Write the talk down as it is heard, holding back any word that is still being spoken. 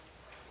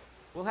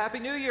Well, Happy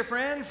New Year,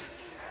 friends.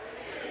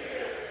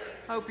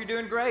 Hope you're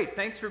doing great.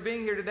 Thanks for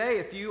being here today.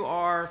 If you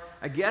are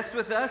a guest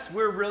with us,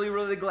 we're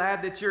really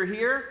glad that you're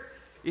here.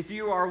 If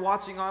you are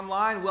watching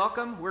online,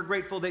 welcome. We're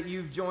grateful that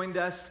you've joined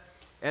us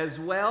as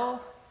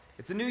well.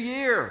 It's a new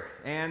year,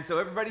 and so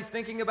everybody's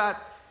thinking about,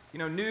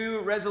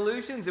 new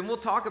resolutions, and we'll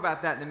talk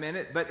about that in a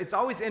minute. But it's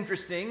always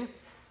interesting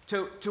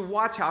to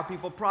watch how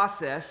people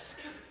process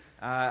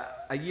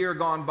a year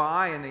gone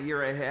by and a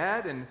year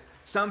ahead. And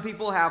some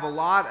people have a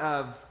lot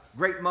of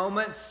great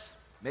moments,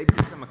 maybe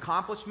some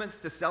accomplishments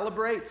to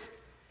celebrate.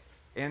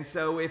 And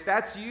so if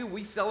that's you,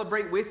 we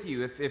celebrate with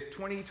you. If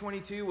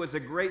 2022 was a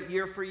great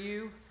year for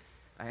you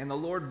and the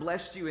Lord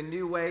blessed you in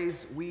new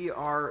ways, we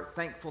are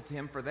thankful to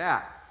Him for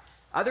that.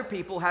 Other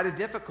people had a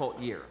difficult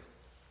year,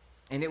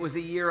 and it was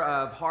a year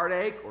of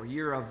heartache or a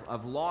year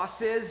of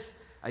losses,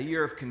 a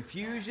year of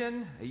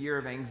confusion, a year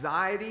of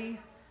anxiety.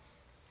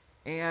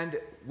 And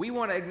we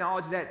want to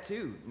acknowledge that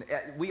too.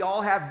 We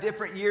all have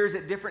different years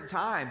at different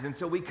times, and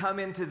so we come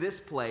into this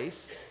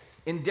place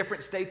in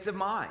different states of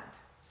mind.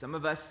 Some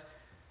of us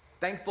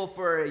thankful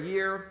for a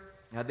year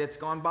that's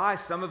gone by.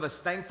 Some of us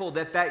thankful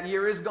that that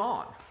year is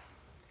gone.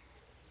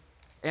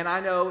 And I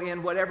know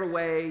in whatever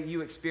way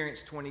you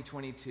experienced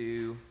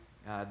 2022,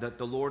 that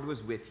the Lord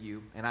was with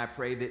you, and I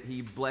pray that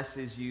He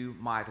blesses you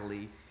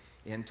mightily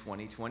in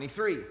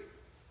 2023.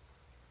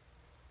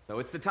 So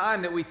it's the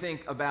time that we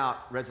think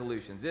about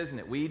resolutions, isn't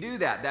it? We do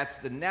that. That's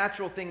the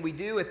natural thing we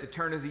do at the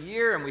turn of the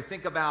year, and we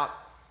think about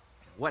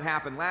what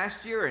happened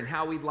last year and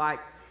how we'd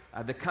like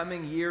the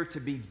coming year to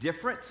be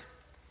different.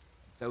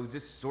 So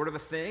just sort of a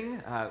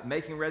thing,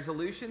 making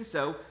resolutions.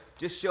 So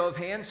just show of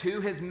hands,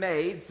 who has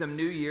made some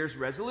New Year's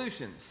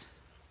resolutions?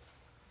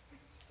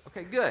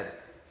 Okay, good.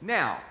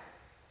 Now,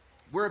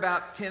 we're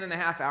about 10 and a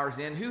half hours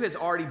in. Who has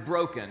already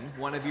broken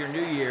one of your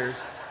New Year's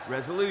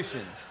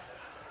resolutions?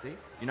 See?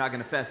 You're not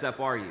going to fess up,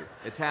 are you?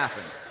 It's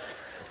happened.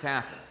 It's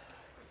happened.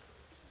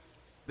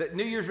 The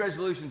New Year's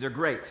resolutions are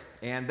great,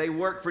 and they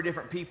work for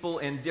different people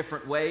in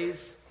different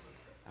ways,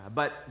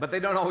 but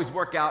they don't always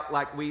work out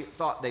like we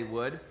thought they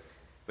would.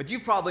 But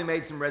you've probably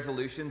made some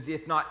resolutions.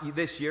 If not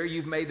this year,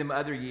 you've made them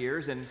other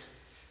years, and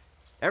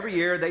every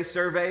year they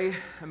survey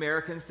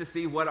Americans to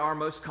see what our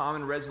most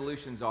common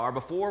resolutions are.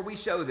 Before we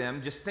show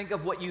them, just think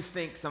of what you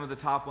think some of the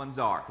top ones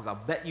are, because I'll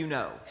bet you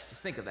know.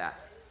 Just think of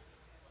that.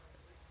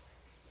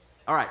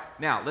 All right,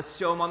 now let's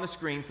show them on the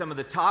screen some of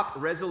the top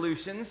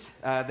resolutions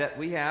that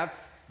we have.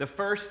 The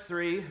first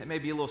three, it may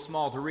be a little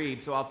small to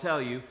read, so I'll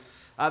tell you.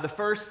 The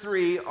first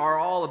three are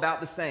all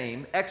about the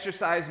same.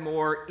 Exercise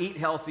more, eat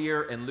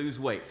healthier, and lose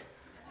weight.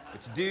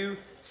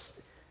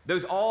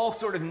 Those all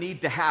sort of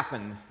need to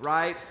happen,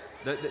 right?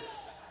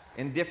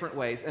 In different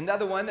ways.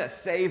 Another one,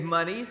 save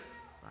money.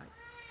 Right?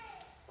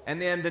 And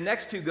then the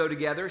next two go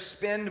together.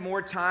 Spend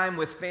more time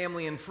with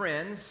family and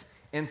friends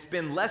and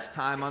spend less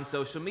time on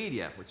social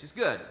media, which is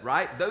good,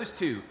 right? Those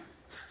two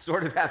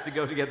sort of have to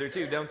go together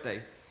too, don't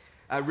they?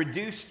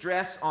 Reduce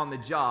stress on the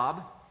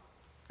job.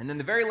 And then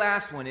the very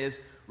last one is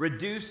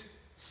reduce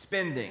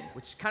spending,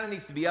 which kind of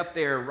needs to be up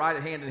there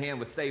right hand in hand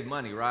with save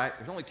money, right?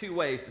 There's only two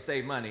ways to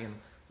save money, and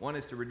one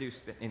is to reduce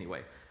spending.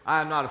 Anyway,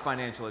 I'm not a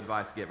financial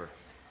advice giver.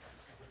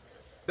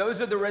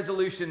 Those are the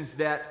resolutions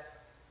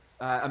that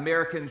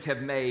Americans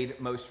have made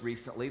most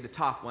recently, the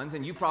top ones,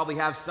 and you probably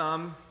have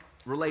some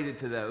related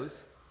to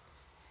those.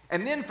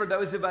 And then for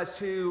those of us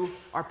who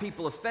are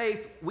people of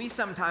faith, we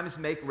sometimes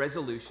make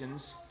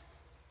resolutions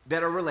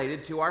that are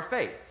related to our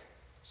faith.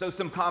 So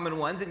some common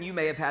ones, and you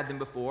may have had them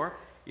before.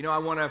 I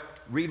want to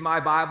read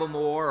my Bible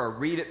more, or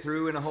read it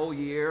through in a whole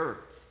year. Or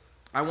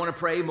I want to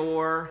pray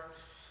more.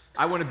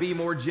 I want to be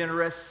more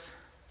generous.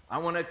 I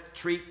want to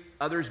treat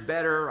others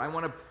better. I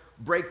want to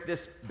break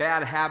this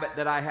bad habit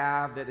that I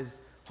have that is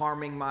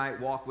harming my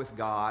walk with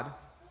God.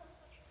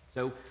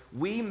 So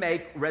we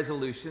make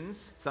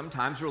resolutions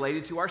sometimes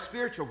related to our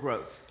spiritual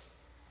growth.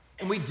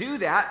 And we do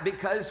that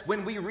because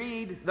when we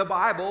read the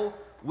Bible,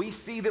 we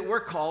see that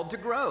we're called to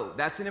grow.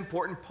 That's an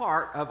important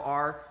part of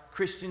our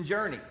Christian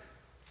journey.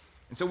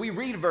 And so we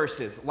read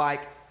verses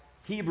like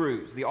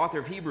Hebrews, the author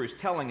of Hebrews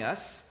telling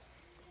us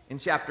in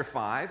chapter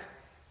 5,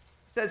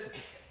 says,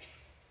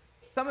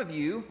 some of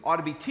you ought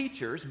to be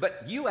teachers,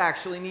 but you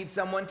actually need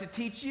someone to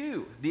teach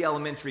you the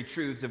elementary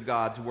truths of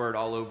God's word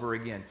all over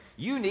again.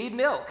 You need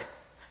milk,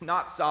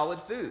 not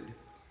solid food.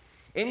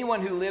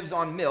 Anyone who lives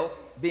on milk,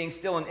 being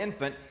still an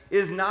infant,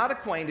 is not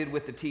acquainted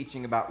with the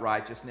teaching about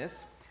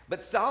righteousness,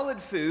 but solid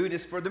food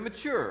is for the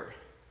mature,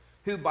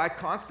 who by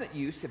constant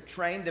use have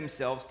trained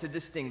themselves to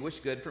distinguish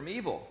good from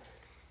evil.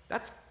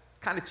 That's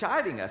kind of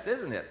chiding us,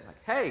 isn't it?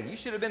 Like, hey, you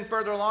should have been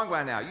further along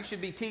by now. You should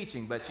be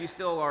teaching, but you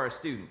still are a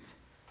student.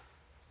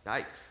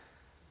 Yikes.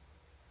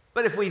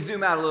 But if we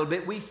zoom out a little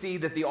bit, we see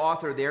that the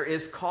author there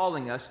is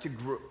calling us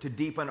to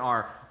deepen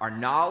our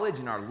knowledge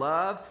and our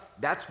love.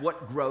 That's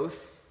what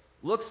growth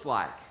looks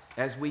like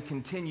as we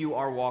continue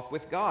our walk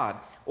with God.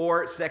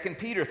 Or 2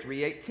 Peter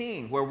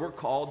 3:18, where we're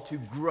called to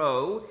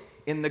grow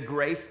in the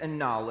grace and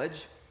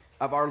knowledge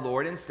of our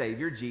Lord and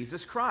Savior,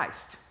 Jesus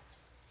Christ.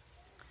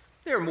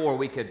 There are more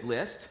we could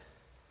list.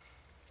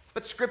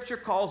 But Scripture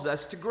calls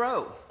us to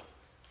grow.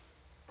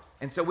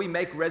 And so we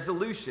make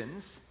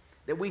resolutions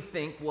that we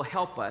think will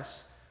help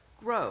us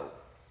grow.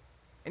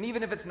 And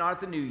even if it's not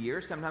at the new year,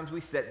 sometimes we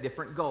set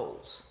different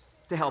goals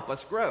to help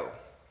us grow.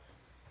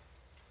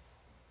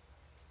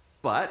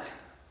 But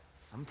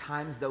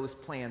sometimes those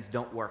plans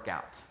don't work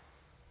out.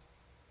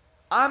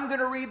 I'm going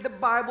to read the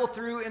Bible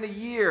through in a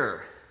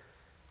year.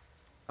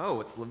 Oh,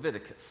 it's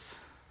Leviticus.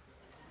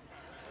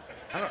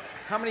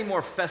 How many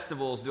more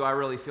festivals do I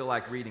really feel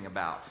like reading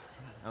about?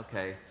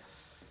 Okay.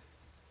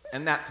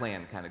 And that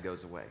plan kind of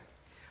goes away.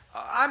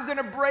 I'm going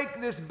to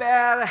break this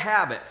bad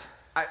habit.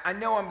 I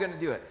know I'm going to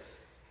do it.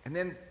 And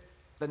then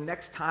the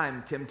next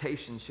time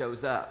temptation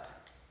shows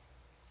up,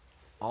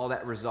 all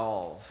that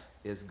resolve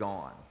is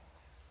gone.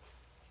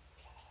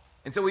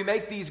 And so we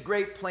make these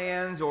great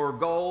plans or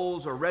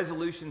goals or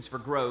resolutions for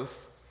growth,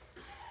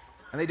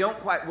 and they don't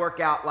quite work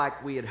out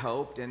like we had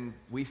hoped, and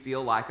we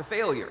feel like a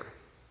failure.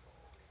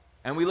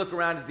 And we look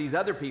around at these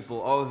other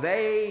people,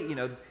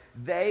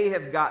 they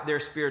have got their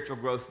spiritual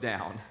growth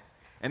down.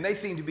 And they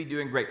seem to be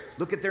doing great.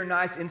 Look at their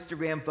nice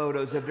Instagram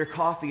photos of their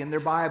coffee and their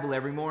Bible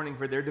every morning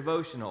for their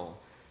devotional.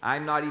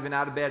 I'm not even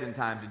out of bed in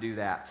time to do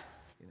that.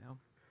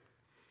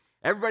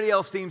 Everybody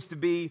else seems to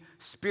be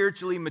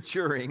spiritually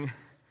maturing,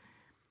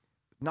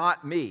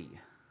 not me.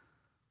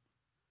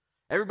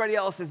 Everybody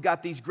else has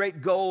got these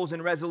great goals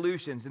and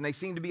resolutions, and they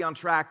seem to be on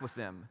track with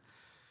them.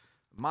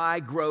 My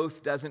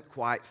growth doesn't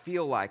quite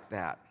feel like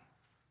that.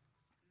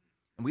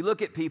 And we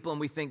look at people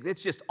and we think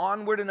it's just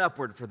onward and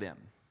upward for them.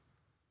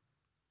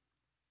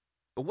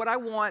 But what I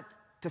want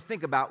to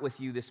think about with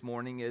you this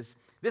morning is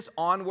this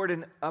onward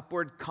and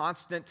upward,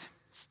 constant,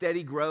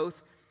 steady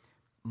growth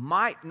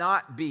might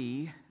not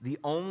be the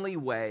only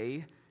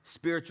way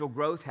spiritual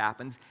growth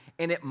happens,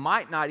 and it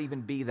might not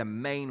even be the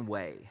main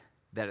way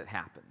that it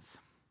happens.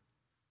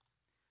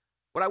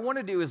 What I want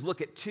to do is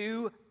look at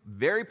two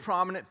very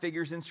prominent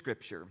figures in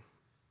Scripture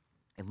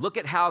and look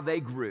at how they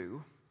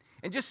grew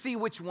and just see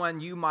which one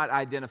you might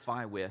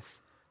identify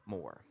with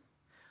more.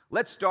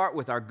 Let's start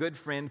with our good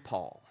friend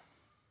Paul.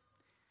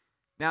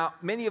 Now,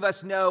 many of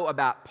us know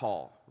about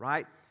Paul,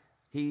 right?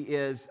 He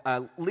is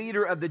a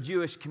leader of the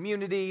Jewish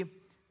community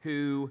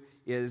who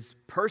is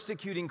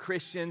persecuting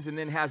Christians and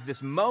then has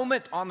this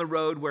moment on the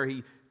road where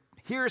he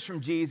hears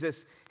from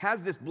Jesus,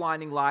 has this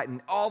blinding light, and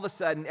all of a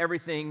sudden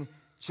everything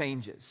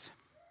changes.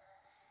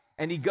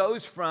 And he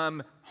goes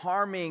from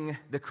harming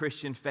the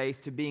Christian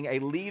faith to being a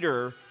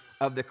leader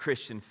of the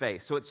Christian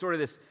faith. So it's sort of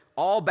this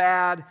all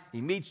bad,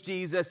 he meets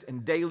Jesus,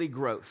 and daily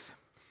growth.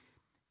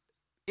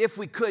 If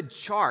we could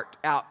chart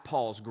out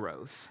Paul's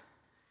growth,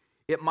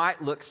 it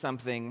might look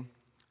something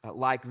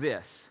like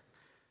this.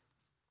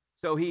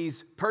 So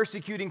he's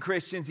persecuting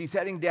Christians, he's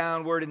heading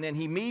downward, and then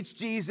he meets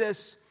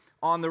Jesus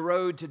on the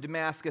road to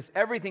Damascus.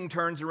 Everything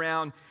turns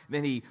around.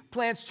 Then he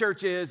plants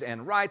churches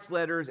and writes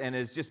letters and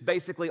is just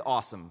basically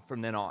awesome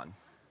from then on.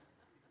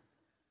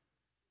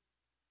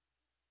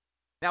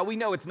 Now, we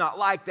know it's not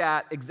like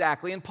that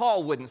exactly, and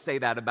Paul wouldn't say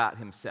that about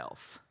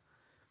himself.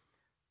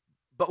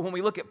 But when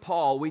we look at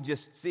Paul, we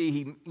just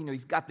see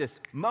he's got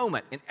this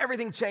moment, and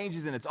everything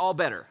changes, and it's all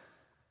better.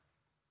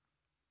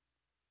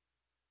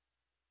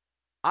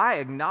 I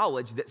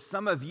acknowledge that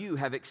some of you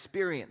have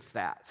experienced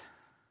that.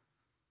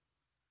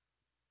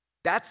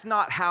 That's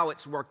not how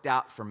it's worked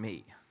out for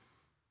me.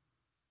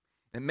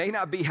 It may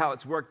not be how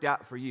it's worked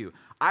out for you.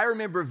 I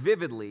remember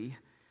vividly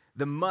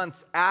the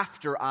months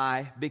after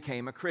I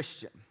became a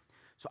Christian.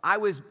 So I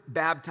was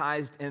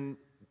baptized in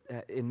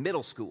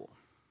middle school.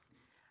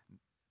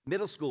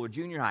 Middle school or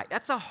junior high.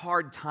 That's a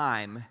hard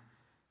time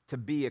to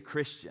be a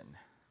Christian.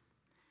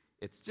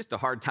 It's just a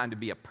hard time to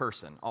be a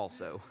person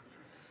also.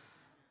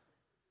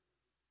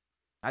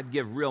 I'd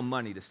give real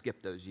money to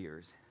skip those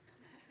years.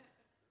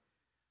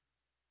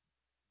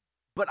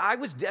 But I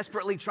was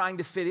desperately trying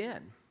to fit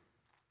in.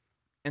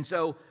 And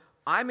so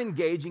I'm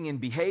engaging in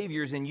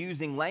behaviors and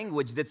using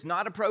language that's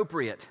not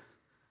appropriate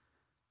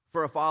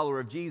for a follower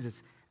of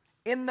Jesus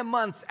in the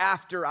months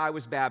after I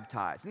was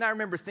baptized. And I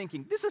remember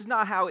thinking, this is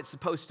not how it's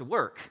supposed to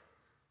work.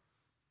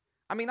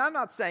 I mean, I'm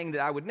not saying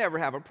that I would never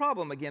have a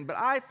problem again, but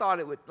I thought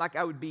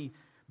I would be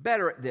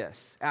better at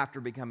this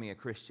after becoming a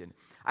Christian.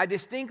 I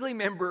distinctly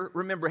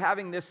remember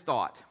having this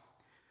thought.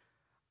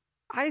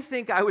 I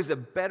think I was a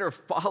better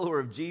follower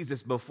of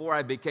Jesus before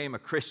I became a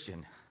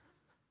Christian.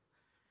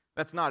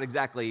 That's not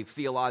exactly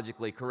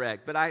theologically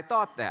correct, but I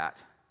thought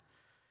that.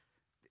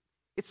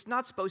 It's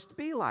not supposed to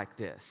be like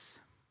this.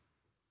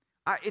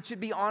 It should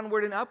be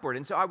onward and upward.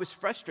 And so I was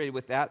frustrated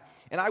with that,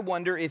 and I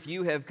wonder if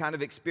you have kind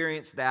of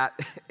experienced that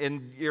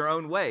in your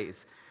own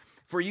ways.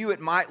 For you, it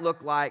might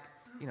look like,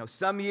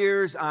 some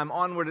years I'm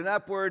onward and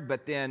upward,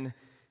 but then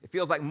it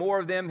feels like more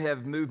of them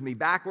have moved me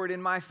backward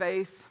in my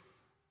faith.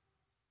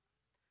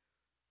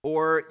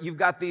 Or you've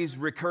got these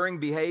recurring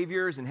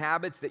behaviors and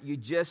habits that you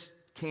just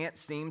can't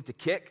seem to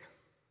kick.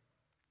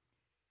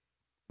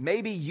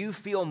 Maybe you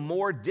feel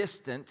more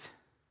distant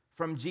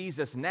from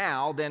Jesus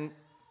now than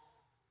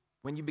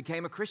when you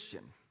became a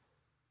Christian.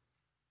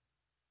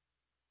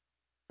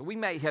 We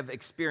may have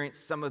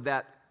experienced some of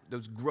that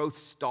those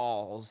growth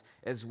stalls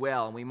as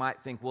well. And we might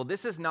think, well,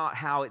 this is not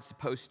how it's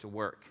supposed to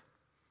work.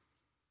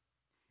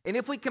 And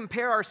if we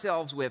compare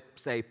ourselves with,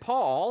 say,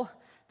 Paul,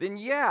 then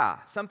yeah,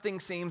 something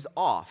seems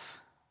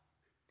off.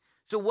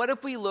 So what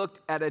if we looked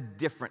at a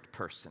different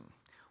person?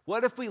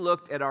 What if we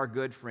looked at our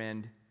good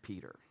friend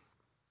Peter?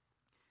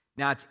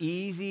 Now, it's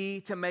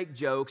easy to make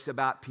jokes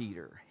about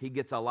Peter. He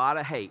gets a lot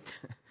of hate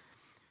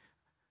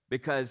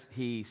because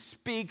he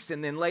speaks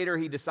and then later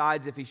he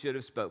decides if he should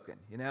have spoken.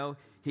 You know,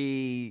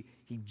 he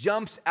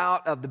jumps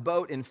out of the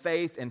boat in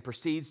faith and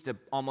proceeds to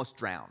almost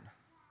drown.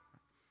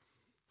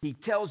 He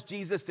tells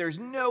Jesus there's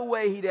no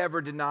way he'd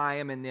ever deny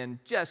him, and then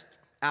just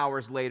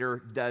hours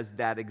later does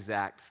that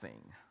exact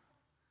thing.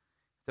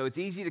 So it's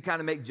easy to kind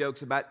of make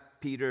jokes about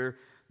Peter,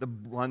 the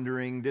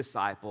blundering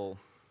disciple.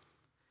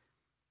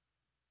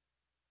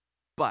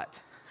 But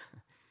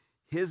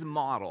his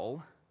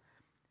model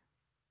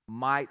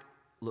might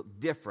look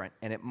different,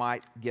 and it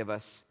might give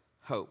us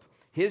hope.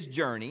 His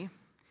journey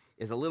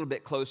is a little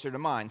bit closer to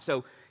mine.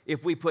 So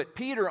if we put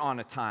Peter on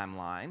a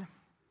timeline,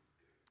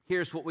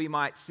 here's what we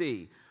might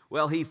see.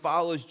 Well, he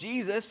follows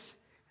Jesus,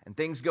 and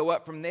things go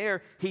up from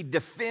there. He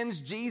defends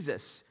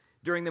Jesus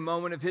during the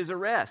moment of his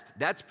arrest.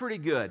 That's pretty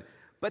good.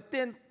 But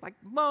then, like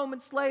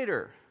moments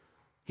later,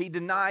 he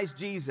denies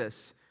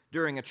Jesus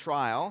during a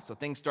trial, so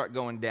things start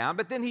going down.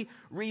 But then he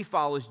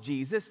re-follows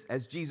Jesus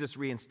as Jesus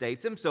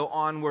reinstates him, so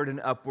onward and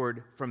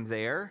upward from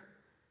there.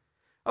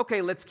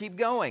 Okay, let's keep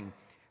going.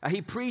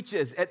 He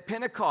preaches at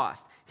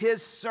Pentecost.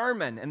 His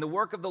sermon and the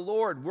work of the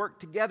Lord work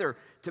together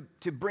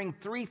to bring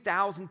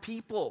 3,000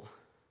 people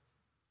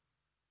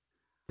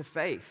to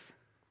faith.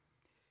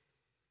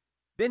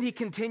 Then he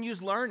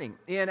continues learning.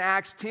 In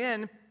Acts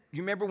 10,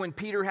 you remember when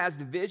Peter has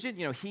the vision?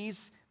 You know,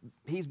 he's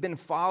been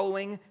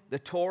following the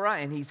Torah,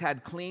 and he's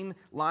had clean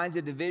lines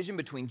of division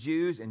between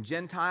Jews and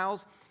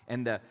Gentiles,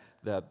 and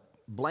the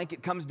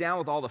blanket comes down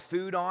with all the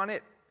food on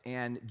it,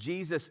 and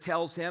Jesus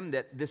tells him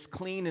that this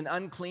clean and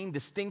unclean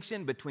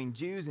distinction between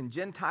Jews and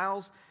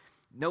Gentiles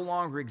no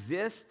longer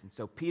exists, and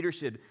so Peter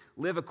should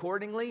live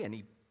accordingly,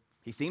 and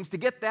he seems to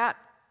get that.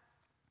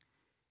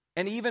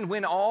 And even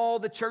when all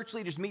the church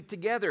leaders meet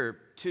together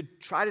to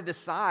try to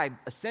decide,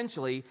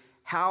 essentially,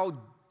 how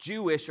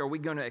Jewish are we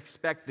going to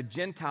expect the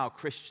Gentile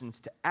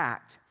Christians to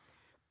act,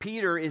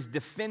 Peter is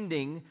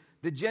defending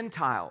the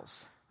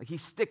Gentiles. Like,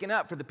 he's sticking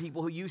up for the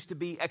people who used to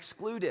be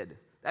excluded.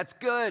 That's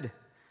good.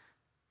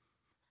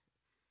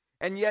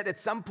 And yet at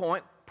some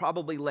point,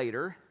 probably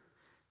later,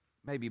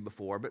 maybe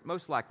before, but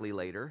most likely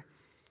later,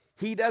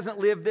 he doesn't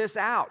live this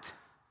out.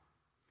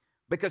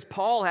 Because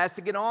Paul has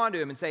to get on to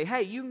him and say,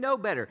 hey, you know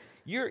better.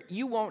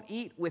 You won't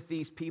eat with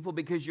these people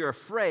because you're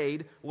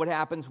afraid what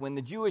happens when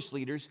the Jewish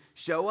leaders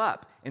show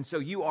up. And so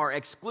you are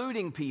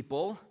excluding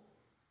people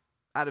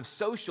out of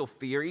social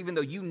fear, even though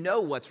you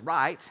know what's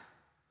right.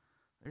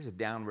 There's a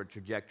downward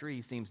trajectory.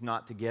 He seems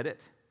not to get it.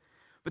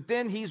 But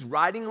then he's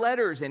writing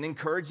letters and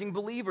encouraging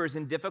believers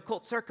in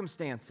difficult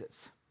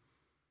circumstances.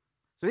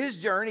 So his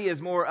journey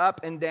is more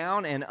up and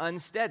down and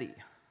unsteady.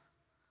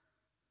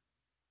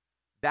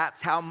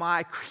 That's how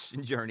my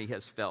Christian journey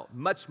has felt,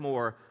 much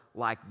more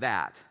like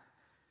that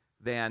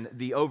than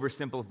the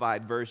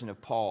oversimplified version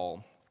of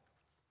Paul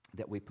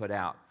that we put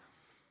out.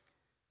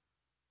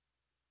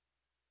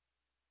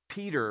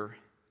 Peter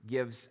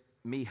gives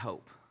me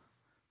hope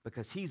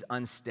because he's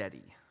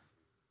unsteady.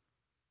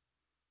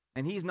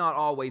 And he's not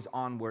always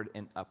onward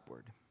and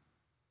upward.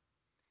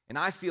 And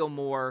I feel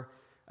more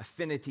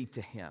affinity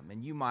to him,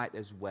 and you might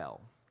as well.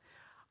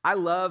 I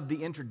love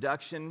the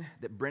introduction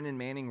that Brennan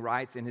Manning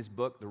writes in his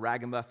book, The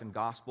Ragamuffin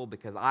Gospel,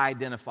 because I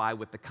identify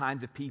with the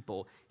kinds of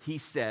people he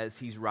says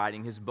he's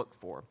writing his book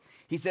for.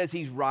 He says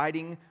he's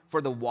writing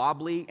for the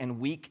wobbly and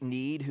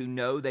weak-kneed who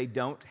know they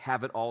don't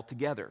have it all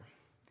together,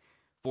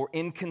 for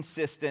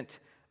inconsistent,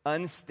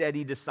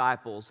 unsteady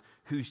disciples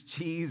whose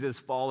cheese is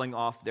falling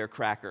off their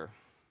cracker,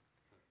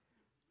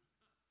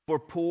 for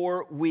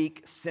poor,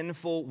 weak,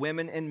 sinful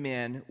women and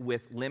men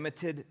with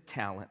limited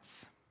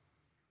talents,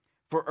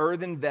 for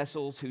earthen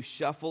vessels who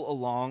shuffle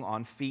along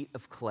on feet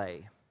of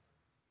clay,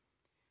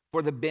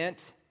 for the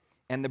bent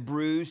and the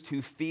bruised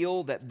who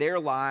feel that their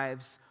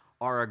lives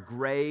are a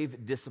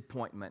grave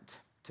disappointment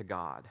to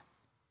God.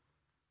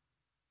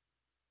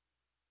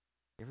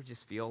 You ever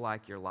just feel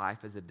like your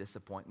life is a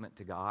disappointment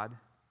to God?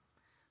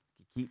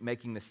 You keep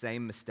making the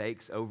same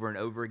mistakes over and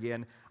over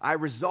again. I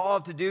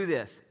resolve to do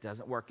this. It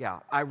doesn't work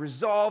out. I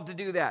resolve to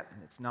do that,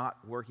 and it's not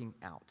working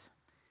out.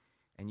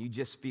 And you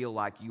just feel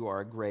like you are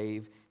a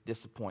grave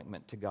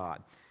disappointment to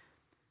God.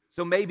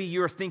 So maybe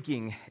you're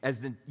thinking as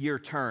the year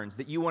turns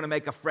that you want to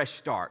make a fresh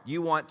start.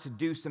 You want to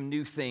do some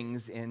new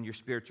things in your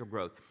spiritual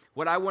growth.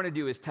 What I want to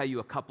do is tell you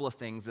a couple of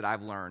things that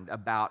I've learned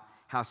about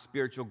how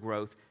spiritual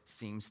growth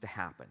seems to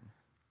happen.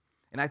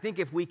 And I think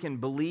if we can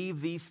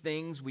believe these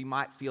things, we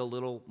might feel a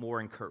little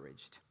more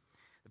encouraged.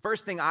 The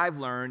first thing I've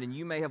learned, and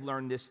you may have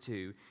learned this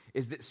too,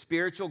 is that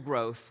spiritual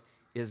growth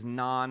is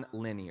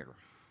non-linear.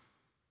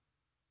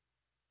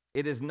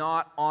 It is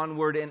not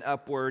onward and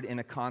upward in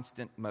a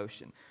constant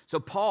motion. So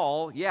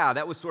Paul,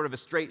 that was sort of a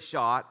straight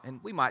shot, and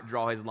we might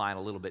draw his line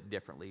a little bit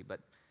differently, but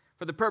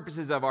For the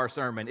purposes of our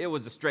sermon, it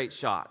was a straight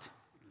shot.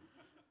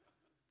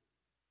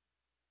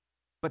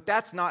 But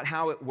that's not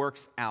how it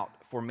works out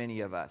for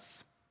many of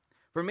us.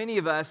 For many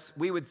of us,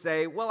 we would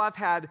say, well, I've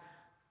had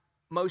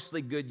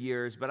mostly good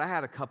years, but I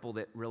had a couple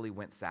that really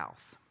went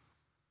south.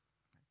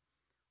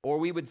 Or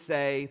we would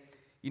say,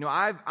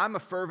 I'm a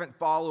fervent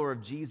follower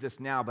of Jesus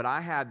now, but I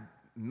had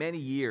many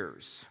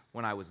years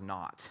when I was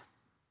not.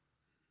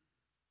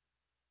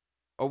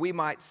 Or we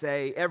might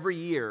say, every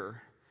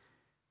year,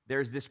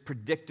 there's this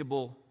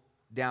predictable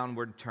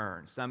downward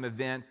turn. Some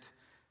event,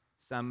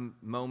 some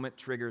moment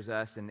triggers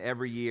us, and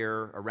every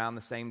year, around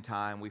the same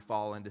time, we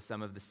fall into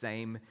some of the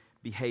same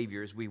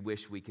behaviors we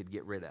wish we could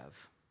get rid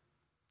of.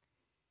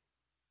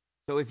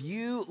 So if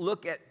you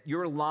look at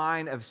your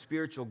line of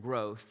spiritual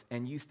growth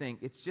and you think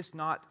it's just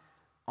not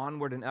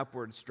onward and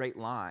upward straight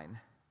line,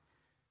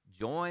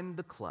 join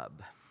the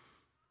club.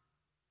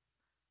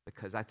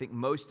 Because I think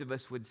most of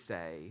us would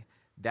say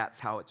that's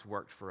how it's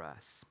worked for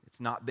us. It's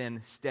not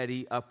been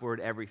steady, upward,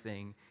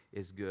 everything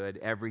is good.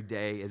 Every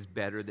day is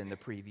better than the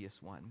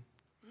previous one.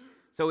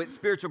 So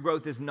spiritual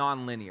growth is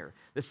nonlinear.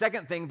 The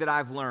second thing that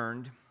I've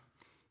learned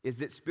is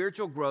that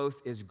spiritual growth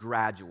is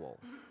gradual.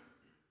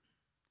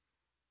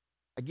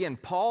 Again,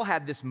 Paul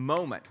had this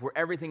moment where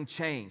everything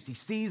changed. He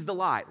sees the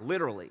light,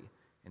 literally,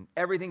 and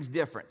everything's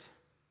different.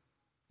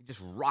 He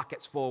just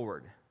rockets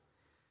forward.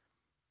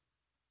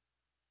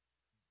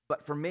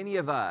 But for many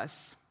of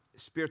us,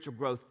 spiritual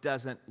growth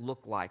doesn't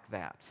look like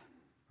that.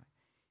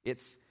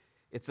 It's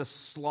a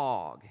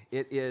slog.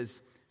 It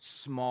is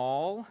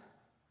small,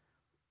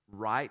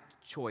 right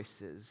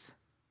choices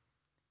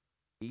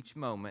each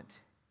moment,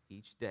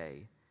 each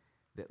day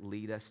that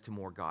lead us to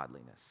more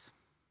godliness.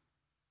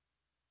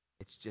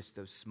 It's just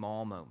those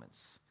small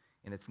moments.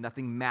 And it's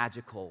nothing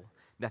magical,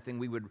 nothing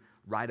we would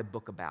write a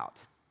book about.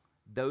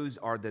 Those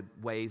are the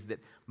ways that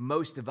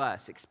most of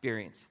us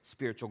experience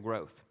spiritual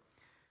growth.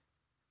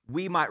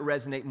 We might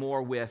resonate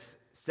more with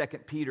 2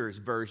 Peter's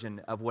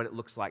version of what it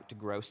looks like to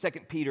grow. 2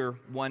 Peter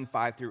 1,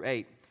 5 through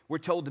 8. We're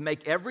told to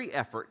make every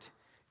effort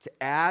to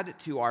add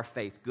to our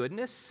faith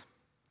goodness,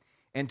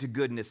 and to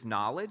goodness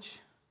knowledge,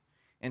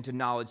 and to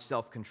knowledge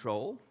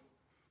self-control,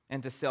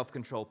 and to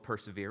self-control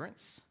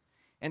perseverance,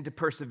 and to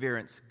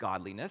perseverance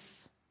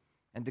godliness,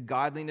 and to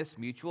godliness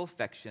mutual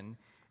affection,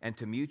 and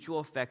to mutual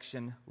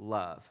affection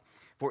love.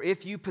 For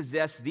if you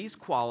possess these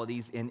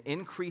qualities in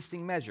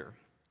increasing measure,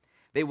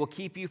 they will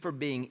keep you from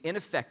being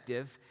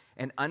ineffective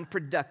and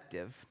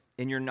unproductive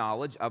in your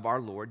knowledge of our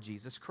Lord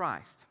Jesus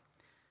Christ.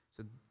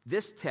 So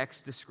this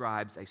text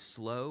describes a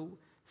slow,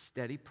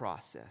 steady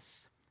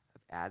process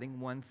of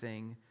adding one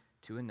thing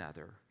to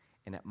another,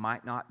 and it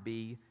might not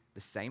be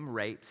the same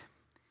rate.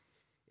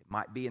 It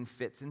might be in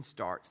fits and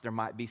starts. There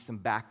might be some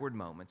backward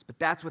moments, but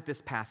that's what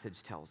this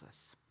passage tells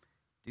us.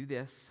 Do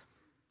this,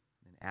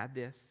 then add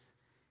this,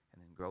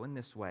 and then grow in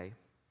this way.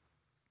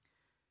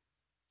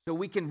 So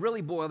we can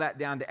really boil that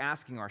down to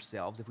asking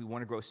ourselves, if we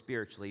want to grow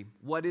spiritually,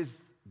 what is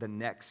the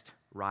next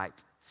right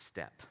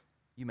step?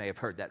 You may have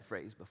heard that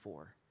phrase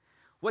before.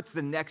 What's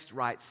the next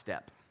right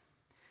step?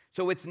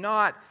 So it's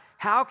not,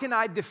 how can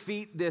I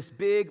defeat this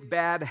big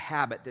bad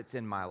habit that's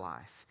in my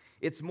life?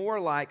 It's more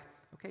like,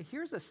 okay,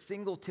 here's a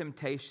single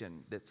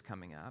temptation that's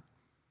coming up.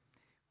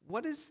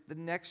 What is the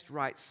next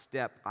right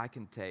step I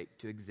can take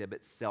to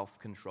exhibit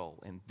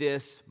self-control in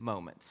this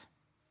moment?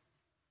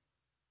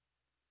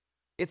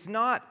 It's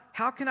not,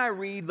 how can I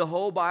read the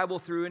whole Bible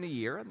through in a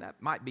year? And that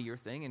might be your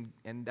thing,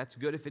 and that's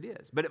good if it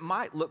is. But it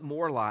might look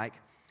more like,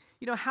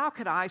 how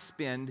could I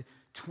spend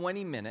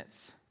 20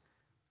 minutes,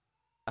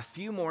 a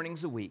few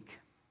mornings a week,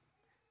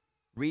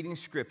 reading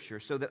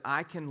Scripture so that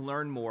I can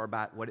learn more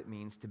about what it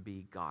means to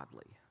be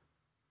godly?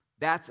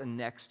 That's a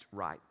next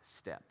right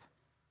step.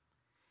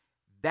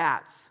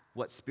 That's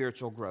what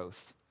spiritual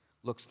growth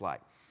looks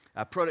like.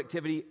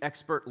 Productivity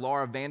expert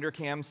Laura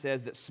Vanderkam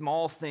says that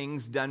small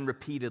things done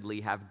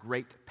repeatedly have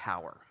great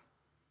power.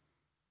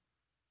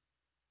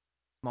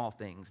 Small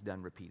things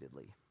done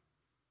repeatedly.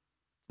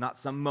 Not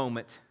some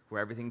moment where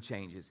everything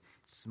changes.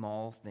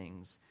 Small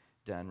things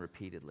done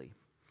repeatedly.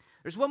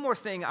 There's one more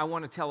thing I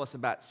want to tell us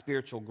about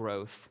spiritual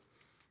growth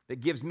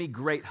that gives me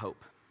great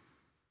hope,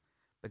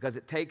 because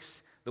it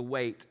takes the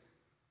weight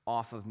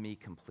off of me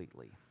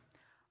completely.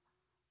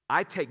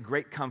 I take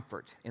great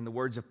comfort in the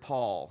words of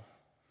Paul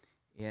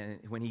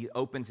when he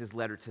opens his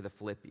letter to the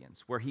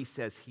Philippians, where he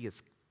says he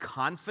is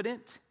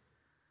confident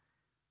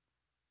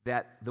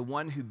that the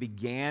one who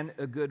began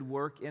a good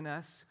work in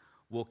us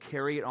will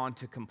carry it on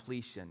to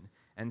completion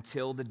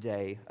until the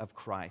day of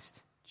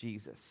Christ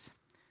Jesus.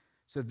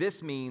 So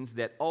this means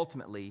that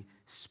ultimately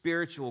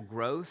spiritual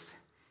growth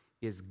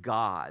is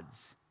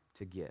God's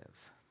to give.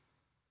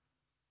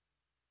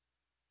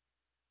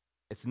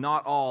 It's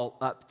not all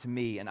up to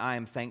me, and I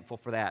am thankful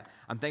for that.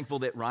 I'm thankful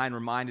that Ryan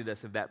reminded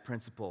us of that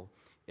principle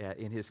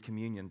in his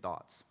communion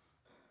thoughts.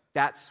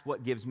 That's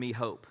what gives me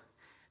hope,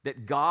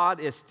 that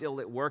God is still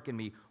at work in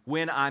me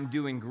when I'm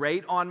doing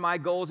great on my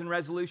goals and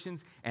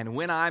resolutions, and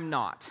when I'm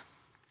not,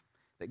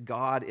 that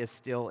God is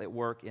still at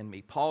work in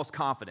me. Paul's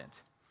confident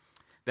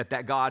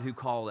that God who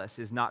called us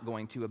is not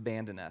going to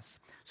abandon us.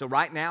 So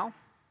right now,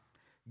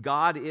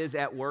 God is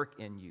at work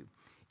in you.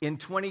 In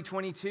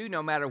 2022,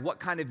 no matter what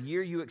kind of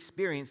year you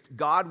experienced,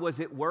 God was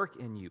at work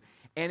in you.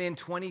 And in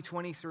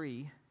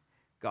 2023,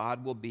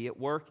 God will be at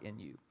work in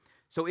you.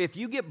 So if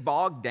you get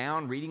bogged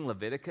down reading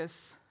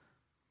Leviticus,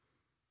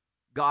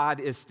 God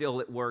is still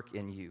at work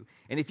in you.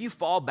 And if you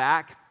fall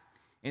back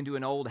into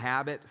an old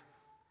habit,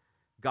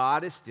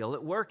 God is still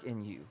at work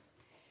in you.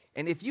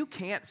 And if you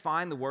can't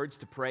find the words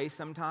to pray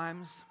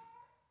sometimes,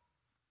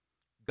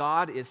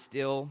 God is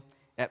still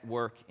at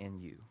work in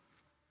you.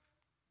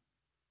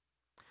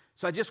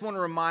 So I just want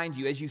to remind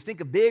you, as you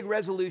think of big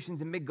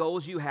resolutions and big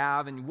goals you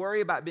have and you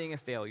worry about being a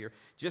failure,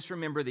 just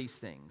remember these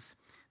things.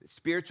 That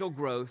spiritual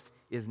growth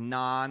is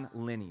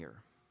non-linear.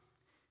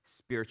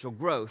 Spiritual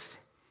growth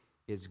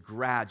is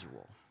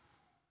gradual.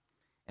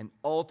 And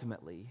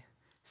ultimately,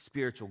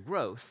 spiritual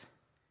growth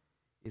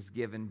is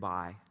given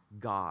by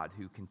God,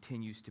 who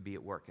continues to be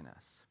at work in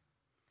us.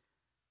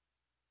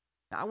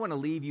 Now, I want to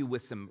leave you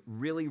with some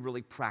really,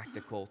 really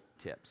practical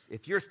tips.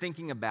 If you're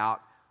thinking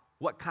about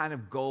what kind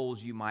of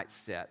goals you might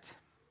set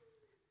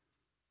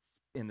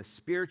in the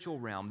spiritual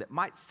realm that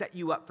might set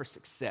you up for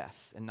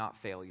success and not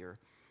failure,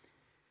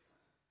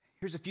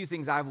 here's a few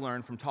things I've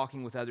learned from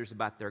talking with others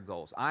about their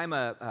goals. I'm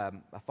a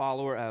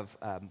follower of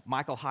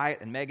Michael Hyatt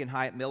and Megan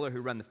Hyatt Miller,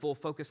 who run the Full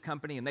Focus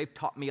Company, and they've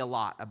taught me a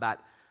lot about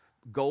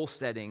goal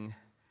setting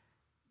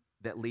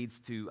that leads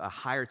to a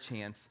higher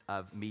chance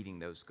of meeting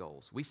those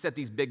goals. We set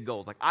these big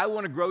goals, like, I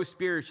want to grow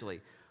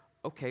spiritually.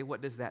 Okay,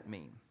 what does that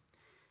mean?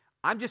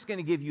 I'm just going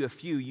to give you a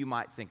few you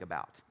might think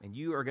about, and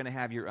you are going to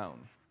have your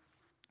own.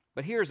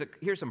 But here's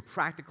some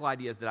practical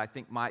ideas that I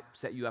think might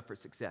set you up for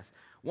success.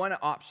 One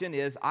option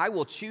is, I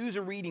will choose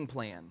a reading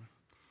plan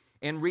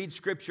and read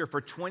Scripture for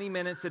 20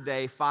 minutes a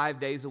day, 5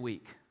 days a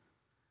week.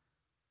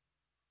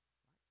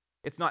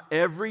 It's not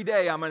every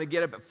day I'm going to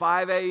get up at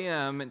 5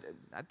 a.m. and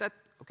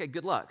okay,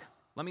 good luck.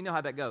 Let me know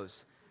how that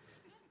goes.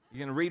 You're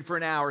going to read for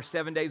an hour,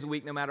 7 days a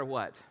week, no matter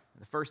what.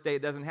 The first day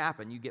it doesn't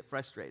happen, you get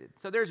frustrated.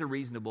 So there's a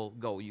reasonable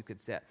goal you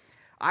could set.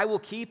 I will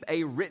keep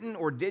a written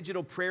or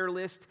digital prayer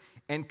list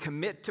and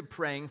commit to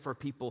praying for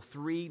people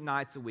 3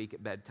 nights a week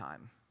at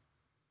bedtime.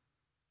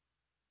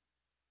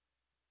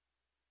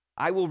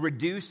 I will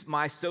reduce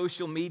my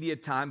social media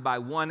time by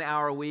 1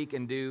 hour a week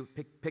and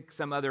pick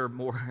some other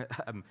more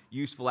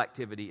useful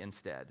activity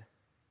instead.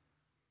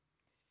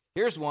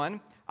 Here's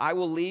one. I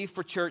will leave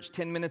for church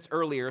 10 minutes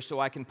earlier so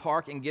I can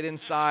park and get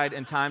inside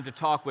in time to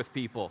talk with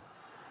people.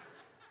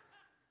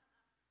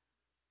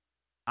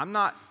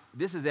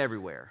 This is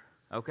everywhere,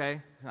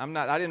 okay?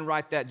 I didn't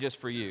write that just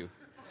for you.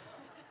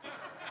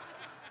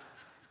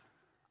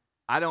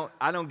 I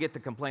don't get to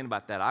complain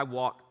about that. I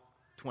walk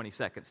 20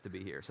 seconds to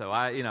be here. So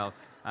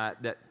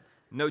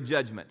no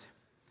judgment.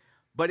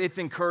 But it's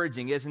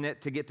encouraging, isn't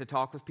it, to get to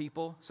talk with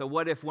people? So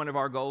what if one of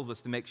our goals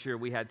was to make sure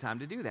we had time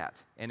to do that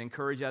and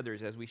encourage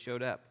others as we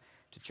showed up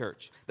to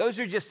church? Those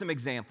are just some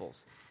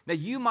examples. Now,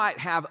 you might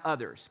have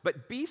others,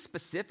 but be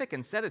specific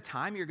and set a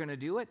time you're going to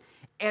do it.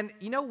 And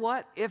you know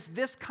what? If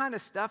this kind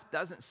of stuff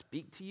doesn't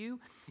speak to you,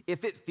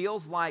 if it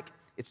feels like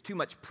it's too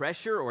much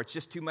pressure or it's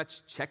just too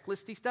much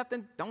checklisty stuff,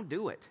 then don't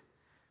do it.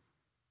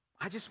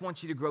 I just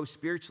want you to grow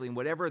spiritually, and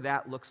whatever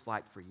that looks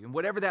like for you. And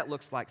whatever that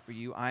looks like for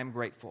you, I'm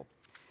grateful.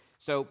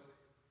 So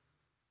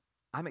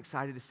I'm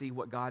excited to see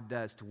what God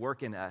does to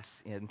work in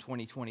us in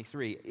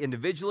 2023,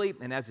 individually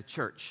and as a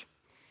church.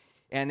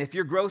 And if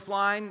your growth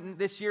line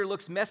this year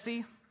looks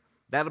messy,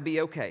 that'll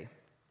be okay.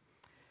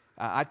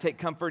 I take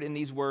comfort in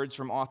these words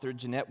from author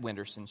Jeanette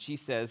Winterson. She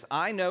says,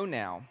 I know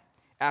now,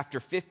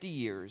 after 50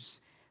 years,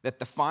 that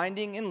the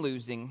finding and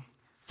losing,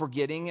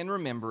 forgetting and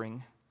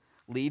remembering,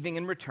 leaving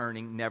and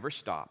returning never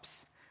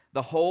stops.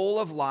 The whole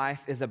of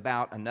life is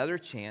about another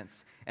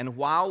chance, and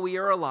while we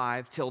are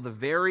alive till the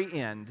very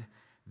end,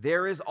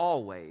 there is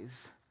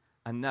always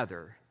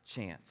another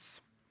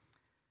chance.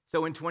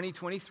 So in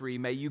 2023,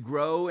 may you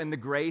grow in the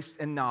grace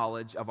and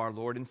knowledge of our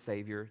Lord and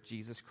Savior,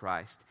 Jesus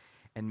Christ,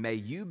 and may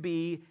you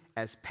be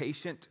as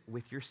patient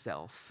with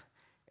yourself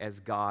as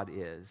God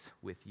is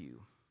with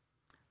you.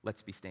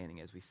 Let's be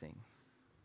standing as we sing.